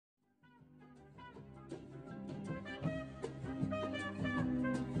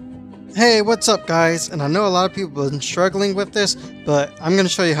Hey, what's up guys? And I know a lot of people have been struggling with this, but I'm going to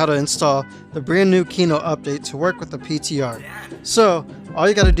show you how to install the brand new Kino update to work with the PTR. So, all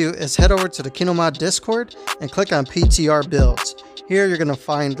you got to do is head over to the Kino Mod Discord and click on PTR builds. Here you're going to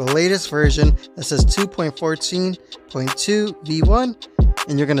find the latest version that says 2.14.2 V1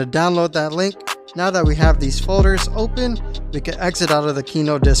 and you're going to download that link. Now that we have these folders open, we can exit out of the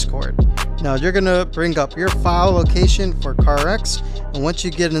Kino Discord. Now you're going to bring up your file location for CarX, and once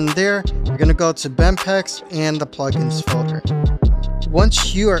you get in there, you're going to go to BEMPEX and the plugins folder.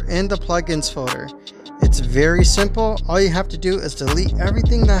 Once you are in the plugins folder, it's very simple. All you have to do is delete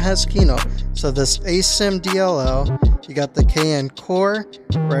everything that has Kino. So this ASIM DLL, you got the KN core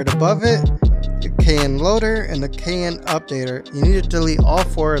right above it, the KN loader, and the KN updater. You need to delete all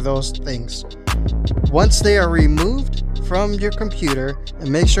four of those things. Once they are removed from your computer, and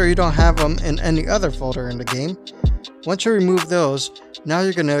make sure you don't have them in any other folder in the game. Once you remove those, now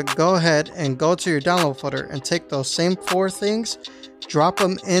you're going to go ahead and go to your download folder and take those same four things, drop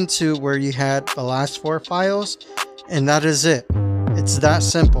them into where you had the last four files, and that is it. It's that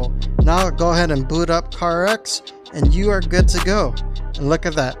simple. Now go ahead and boot up CarX and you are good to go. And look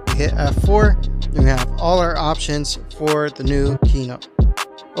at that, we hit F4 and we have all our options for the new Kino,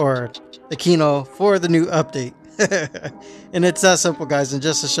 or the Kino for the new update. And it's that simple, guys. And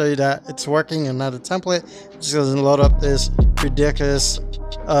just to show you that it's working and not a template, it just doesn't load up this ridiculous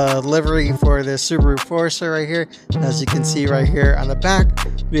livery for this Subaru Forza right here. And as you can see right here on the back,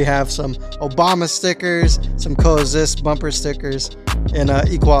 we have some Obama stickers, some coexist bumper stickers, and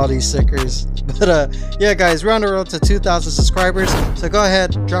equality stickers. But yeah guys, we're on the road to 2,000 subscribers, so go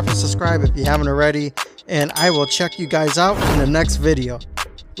ahead, drop a subscribe if you haven't already, and I will check you guys out in the next video.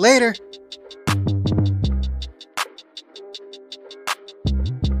 Later.